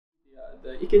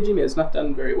the Ikejime is not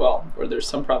done very well, or there's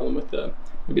some problem with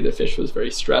maybe the fish was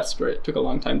very stressed, or it took a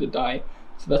long time to die.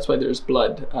 So that's why there's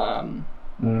blood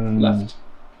left.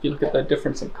 If you look at the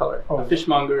difference in color. A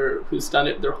fishmonger who's done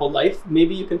it their whole life,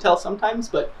 maybe you can tell sometimes,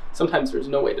 but sometimes there's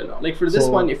no way to know. Like for this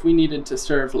one, if we needed to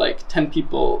serve like 10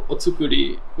 people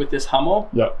otsukuri with this hamo,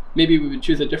 maybe we would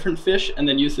choose a different fish and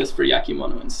then use this for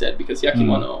yakimono instead, because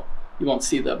yakimono, you won't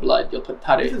see the blood, you'll put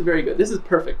tare. This is very good. This is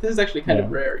perfect. This is actually kind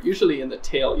of rare. Usually in the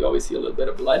tail, you always see a little bit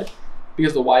of blood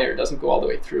because the wire doesn't go all the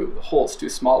way through. The hole's too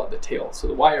small at the tail. So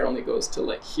the wire only goes to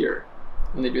like here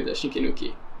when they do the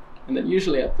shinkenuki. And then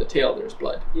usually at the tail, there's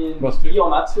blood. In Iyo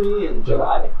Matsuri in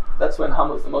July, that's when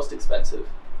hamo is the most expensive.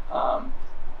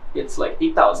 It's like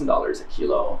 $8,000 a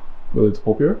kilo. Well, it's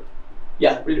popular?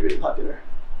 Yeah, really, really popular.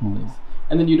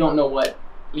 And then you don't know what,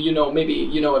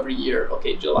 maybe every year,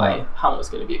 okay, July, hamo is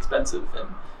going to be expensive, and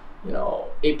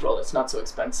April, it's not so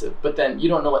expensive. But then you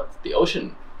don't know what the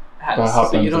ocean has.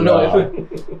 So you don't know if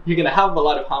you're going to have a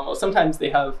lot of hamo. Sometimes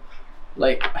they have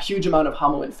like a huge amount of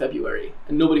hamo in February,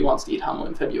 and nobody wants to eat hamo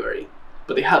in February,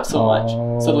 but they have so much,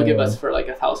 so they'll give us for like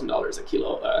 $1,000 a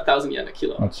kilo, 1,000 yen a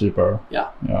kilo. Much cheaper.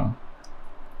 Yeah.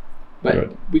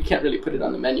 But we can't really put it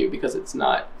on the menu because it's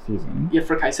not season. Yeah,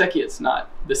 for kaiseki, it's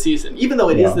not the season, even though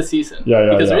it is the season.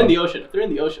 Because they're in the ocean. If they're in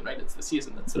the ocean, right, it's the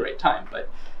season. That's the right time. But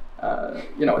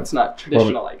it's not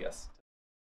traditional, I guess.